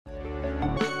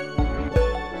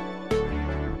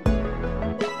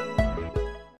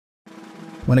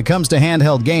When it comes to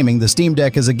handheld gaming, the Steam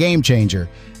Deck is a game changer,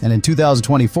 and in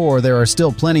 2024 there are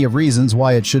still plenty of reasons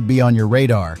why it should be on your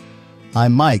radar.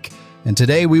 I'm Mike, and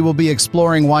today we will be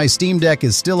exploring why Steam Deck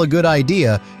is still a good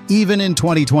idea even in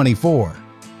 2024.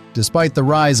 Despite the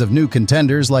rise of new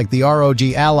contenders like the ROG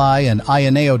Ally and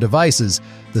Ioneo devices,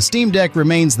 the Steam Deck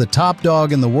remains the top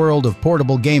dog in the world of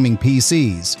portable gaming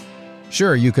PCs.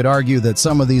 Sure, you could argue that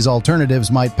some of these alternatives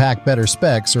might pack better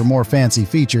specs or more fancy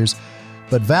features,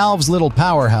 but Valve's little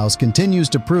Powerhouse continues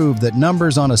to prove that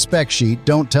numbers on a spec sheet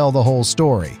don't tell the whole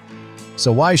story.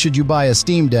 So why should you buy a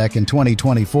Steam Deck in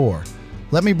 2024?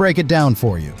 Let me break it down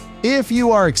for you. If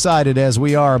you are excited as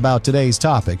we are about today's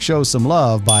topic, show some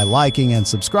love by liking and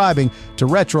subscribing to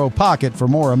Retro Pocket for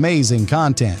more amazing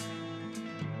content.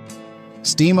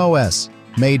 SteamOS,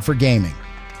 made for gaming.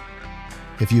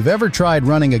 If you've ever tried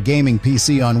running a gaming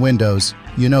PC on Windows,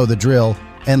 you know the drill.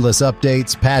 Endless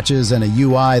updates, patches, and a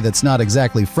UI that's not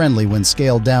exactly friendly when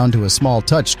scaled down to a small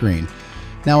touchscreen.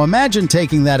 Now imagine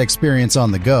taking that experience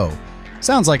on the go.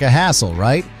 Sounds like a hassle,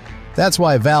 right? That's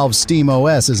why Valve's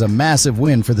SteamOS is a massive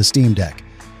win for the Steam Deck.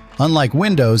 Unlike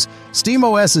Windows,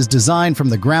 SteamOS is designed from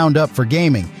the ground up for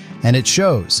gaming, and it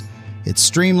shows. It's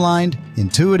streamlined,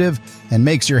 intuitive, and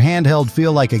makes your handheld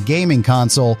feel like a gaming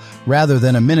console rather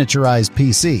than a miniaturized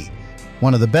PC.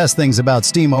 One of the best things about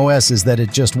SteamOS is that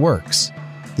it just works.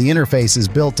 The interface is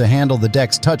built to handle the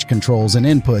deck's touch controls and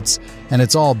inputs, and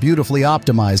it's all beautifully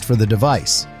optimized for the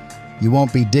device. You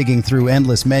won't be digging through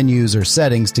endless menus or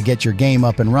settings to get your game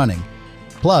up and running.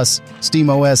 Plus,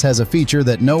 SteamOS has a feature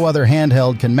that no other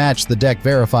handheld can match: the Deck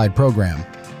Verified program.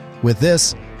 With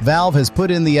this, Valve has put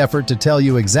in the effort to tell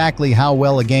you exactly how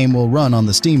well a game will run on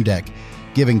the Steam Deck,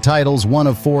 giving titles one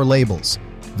of 4 labels: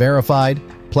 verified,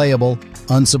 playable,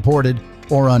 unsupported,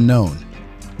 or unknown.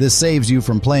 This saves you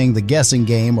from playing the guessing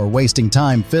game or wasting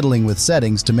time fiddling with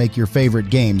settings to make your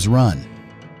favorite games run.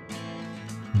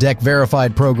 Deck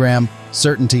Verified program,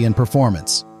 certainty and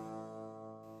performance.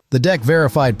 The Deck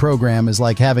Verified program is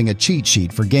like having a cheat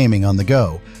sheet for gaming on the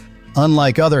go.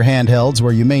 Unlike other handhelds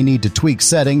where you may need to tweak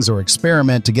settings or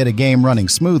experiment to get a game running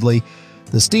smoothly,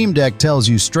 the Steam Deck tells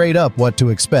you straight up what to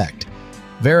expect.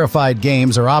 Verified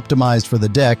games are optimized for the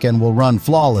deck and will run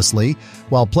flawlessly,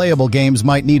 while playable games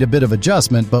might need a bit of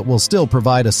adjustment but will still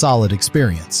provide a solid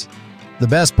experience. The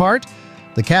best part?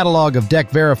 The catalog of Deck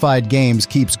Verified games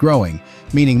keeps growing,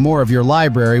 meaning more of your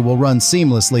library will run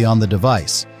seamlessly on the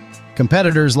device.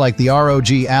 Competitors like the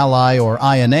ROG Ally or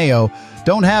Ioneo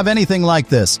don't have anything like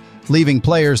this, leaving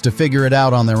players to figure it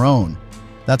out on their own.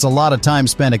 That's a lot of time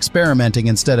spent experimenting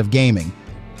instead of gaming.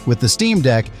 With the Steam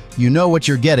Deck, you know what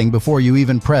you're getting before you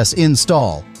even press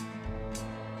install.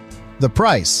 The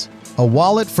price: a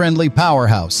wallet-friendly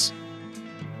powerhouse.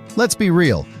 Let's be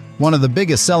real, one of the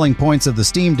biggest selling points of the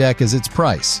Steam Deck is its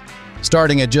price.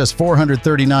 Starting at just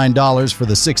 $439 for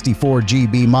the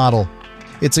 64GB model,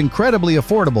 it's incredibly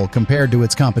affordable compared to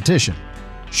its competition.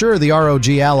 Sure, the ROG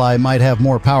Ally might have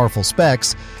more powerful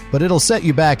specs, but it'll set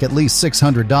you back at least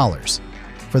 $600.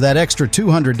 For that extra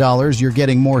 $200, you're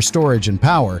getting more storage and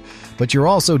power, but you're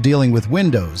also dealing with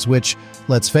Windows, which,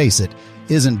 let's face it,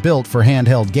 isn't built for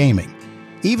handheld gaming.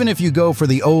 Even if you go for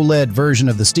the OLED version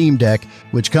of the Steam Deck,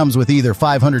 which comes with either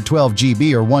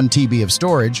 512GB or 1TB of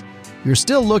storage, you're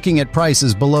still looking at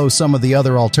prices below some of the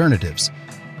other alternatives.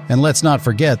 And let's not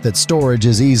forget that storage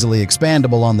is easily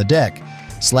expandable on the deck.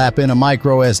 Slap in a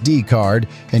micro SD card,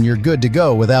 and you're good to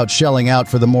go without shelling out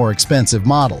for the more expensive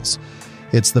models.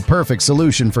 It's the perfect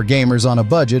solution for gamers on a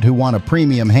budget who want a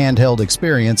premium handheld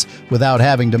experience without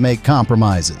having to make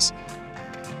compromises.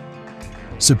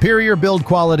 Superior build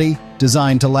quality,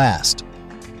 designed to last.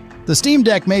 The Steam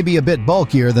Deck may be a bit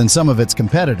bulkier than some of its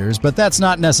competitors, but that's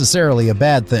not necessarily a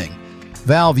bad thing.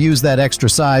 Valve used that extra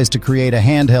size to create a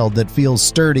handheld that feels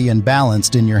sturdy and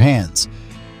balanced in your hands.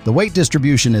 The weight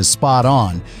distribution is spot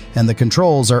on, and the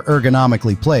controls are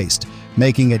ergonomically placed,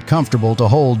 making it comfortable to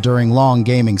hold during long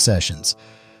gaming sessions.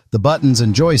 The buttons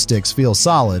and joysticks feel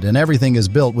solid, and everything is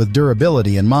built with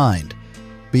durability in mind.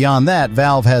 Beyond that,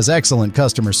 Valve has excellent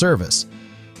customer service.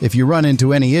 If you run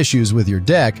into any issues with your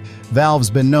deck,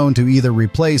 Valve's been known to either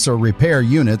replace or repair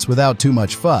units without too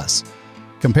much fuss.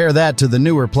 Compare that to the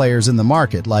newer players in the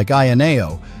market like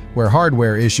Ioneo, where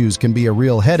hardware issues can be a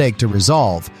real headache to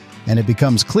resolve, and it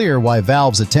becomes clear why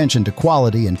Valve's attention to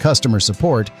quality and customer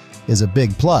support is a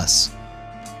big plus.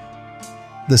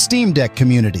 The Steam Deck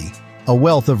community, a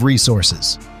wealth of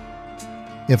resources.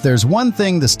 If there's one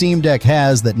thing the Steam Deck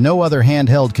has that no other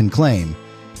handheld can claim,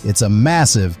 it's a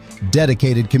massive,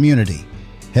 dedicated community.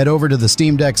 Head over to the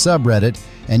Steam Deck subreddit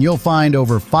and you'll find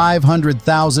over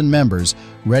 500,000 members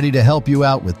ready to help you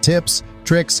out with tips,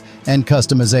 tricks, and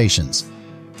customizations.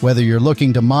 Whether you're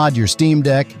looking to mod your Steam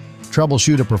Deck,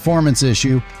 troubleshoot a performance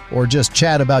issue, or just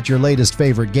chat about your latest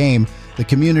favorite game, the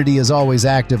community is always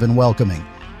active and welcoming.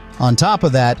 On top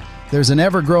of that, there's an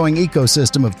ever-growing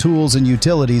ecosystem of tools and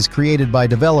utilities created by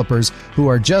developers who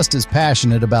are just as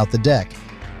passionate about the deck.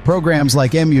 Programs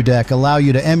like EmuDeck allow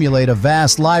you to emulate a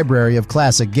vast library of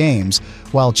classic games,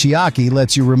 while Chiaki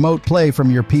lets you remote play from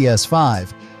your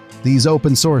PS5. These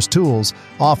open-source tools,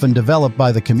 often developed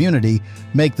by the community,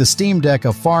 make the Steam Deck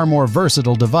a far more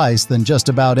versatile device than just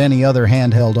about any other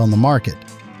handheld on the market.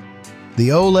 The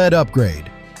OLED upgrade,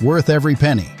 worth every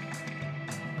penny.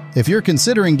 If you're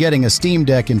considering getting a Steam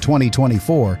Deck in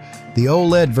 2024, the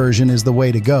OLED version is the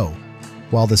way to go.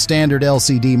 While the standard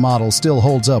LCD model still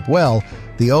holds up well,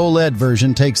 the OLED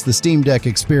version takes the Steam Deck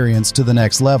experience to the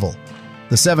next level.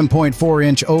 The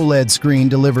 7.4-inch OLED screen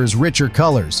delivers richer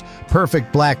colors,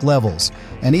 perfect black levels,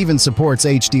 and even supports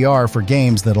HDR for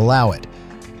games that allow it.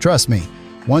 Trust me,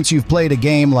 once you've played a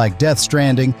game like Death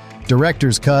Stranding,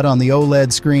 Director's Cut on the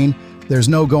OLED screen, there's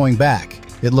no going back.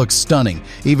 It looks stunning,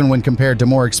 even when compared to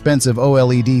more expensive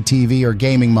OLED TV or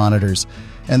gaming monitors,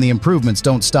 and the improvements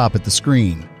don't stop at the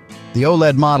screen. The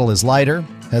OLED model is lighter,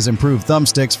 has improved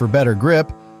thumbsticks for better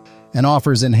grip, and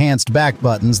offers enhanced back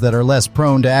buttons that are less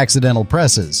prone to accidental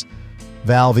presses.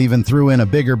 Valve even threw in a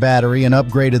bigger battery and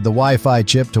upgraded the Wi-Fi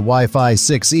chip to Wi-Fi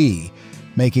 6E,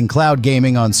 making cloud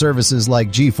gaming on services like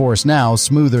GeForce Now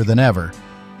smoother than ever.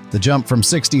 The jump from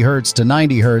 60 Hz to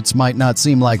 90 Hz might not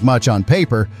seem like much on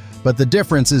paper, but the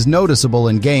difference is noticeable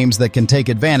in games that can take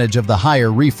advantage of the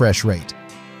higher refresh rate.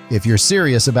 If you're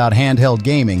serious about handheld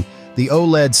gaming, the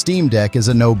OLED Steam Deck is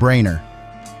a no-brainer.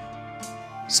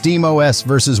 SteamOS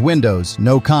versus Windows,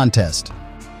 no contest.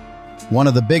 One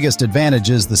of the biggest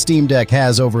advantages the Steam Deck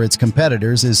has over its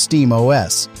competitors is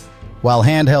SteamOS. While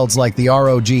handhelds like the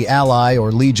ROG Ally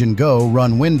or Legion Go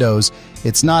run Windows,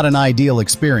 it's not an ideal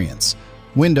experience.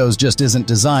 Windows just isn't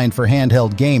designed for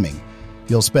handheld gaming.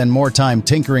 You'll spend more time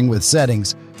tinkering with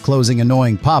settings, closing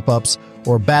annoying pop-ups,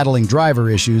 or battling driver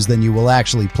issues than you will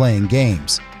actually playing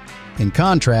games. In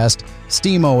contrast,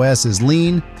 SteamOS is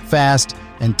lean, fast,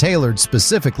 and tailored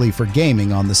specifically for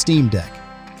gaming on the Steam Deck.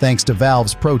 Thanks to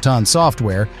Valve's Proton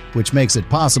software, which makes it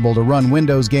possible to run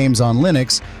Windows games on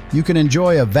Linux, you can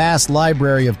enjoy a vast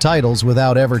library of titles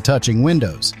without ever touching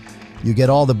Windows. You get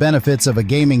all the benefits of a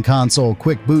gaming console,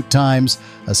 quick boot times,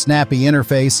 a snappy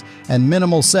interface, and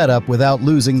minimal setup without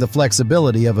losing the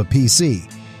flexibility of a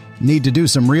PC. Need to do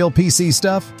some real PC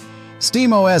stuff?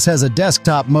 SteamOS has a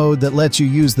desktop mode that lets you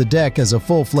use the deck as a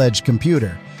full-fledged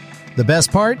computer. The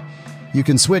best part? You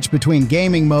can switch between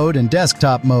gaming mode and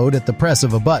desktop mode at the press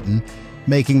of a button,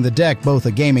 making the deck both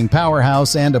a gaming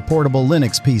powerhouse and a portable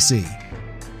Linux PC.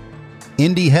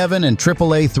 Indie heaven and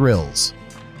AAA thrills.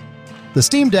 The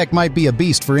Steam Deck might be a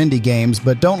beast for indie games,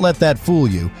 but don't let that fool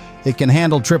you. It can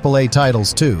handle AAA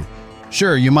titles too.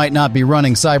 Sure, you might not be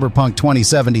running Cyberpunk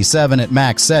 2077 at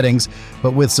max settings,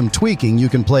 but with some tweaking you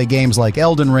can play games like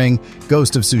Elden Ring,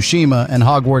 Ghost of Tsushima, and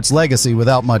Hogwarts Legacy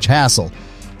without much hassle.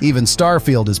 Even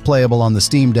Starfield is playable on the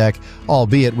Steam Deck,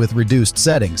 albeit with reduced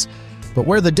settings. But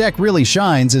where the deck really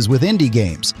shines is with indie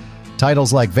games.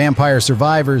 Titles like Vampire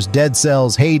Survivors, Dead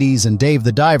Cells, Hades, and Dave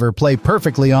the Diver play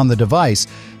perfectly on the device,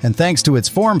 and thanks to its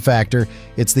form factor,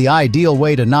 it's the ideal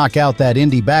way to knock out that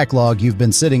indie backlog you've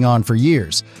been sitting on for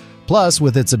years. Plus,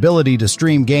 with its ability to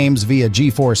stream games via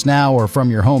GeForce Now or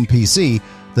from your home PC,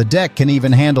 the deck can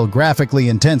even handle graphically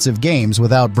intensive games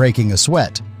without breaking a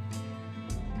sweat.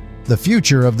 The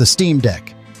future of the Steam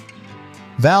Deck.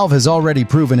 Valve has already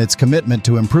proven its commitment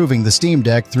to improving the Steam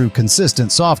Deck through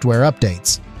consistent software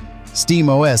updates.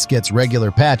 SteamOS gets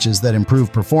regular patches that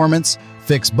improve performance,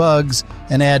 fix bugs,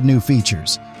 and add new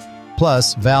features.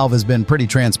 Plus, Valve has been pretty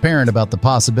transparent about the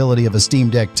possibility of a Steam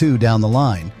Deck 2 down the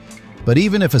line. But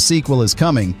even if a sequel is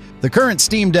coming, the current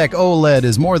Steam Deck OLED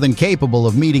is more than capable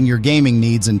of meeting your gaming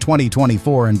needs in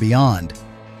 2024 and beyond.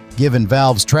 Given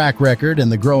Valve's track record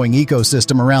and the growing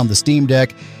ecosystem around the Steam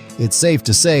Deck, it's safe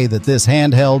to say that this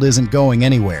handheld isn't going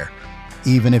anywhere.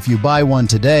 Even if you buy one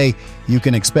today, you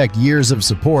can expect years of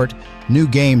support, new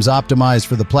games optimized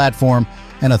for the platform,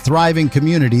 and a thriving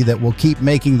community that will keep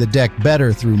making the deck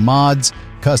better through mods,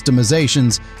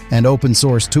 customizations, and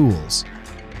open-source tools.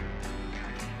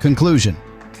 Conclusion: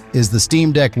 is the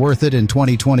Steam Deck worth it in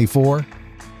 2024?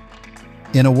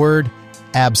 In a word,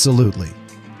 absolutely.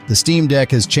 The Steam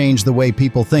Deck has changed the way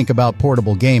people think about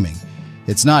portable gaming.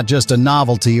 It's not just a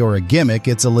novelty or a gimmick,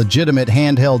 it's a legitimate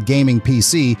handheld gaming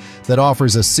PC that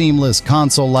offers a seamless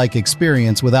console-like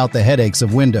experience without the headaches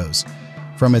of Windows.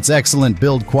 From its excellent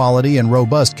build quality and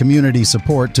robust community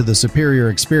support to the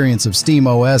superior experience of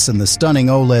SteamOS and the stunning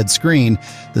OLED screen,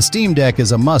 the Steam Deck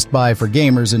is a must-buy for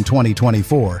gamers in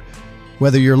 2024.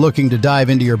 Whether you're looking to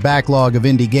dive into your backlog of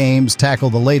indie games,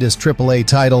 tackle the latest AAA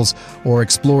titles, or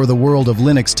explore the world of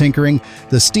Linux tinkering,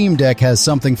 the Steam Deck has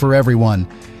something for everyone.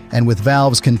 And with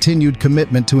Valve's continued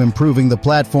commitment to improving the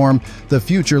platform, the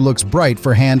future looks bright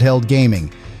for handheld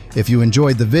gaming. If you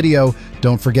enjoyed the video,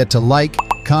 don't forget to like,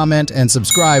 comment, and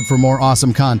subscribe for more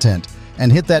awesome content.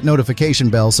 And hit that notification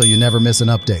bell so you never miss an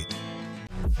update.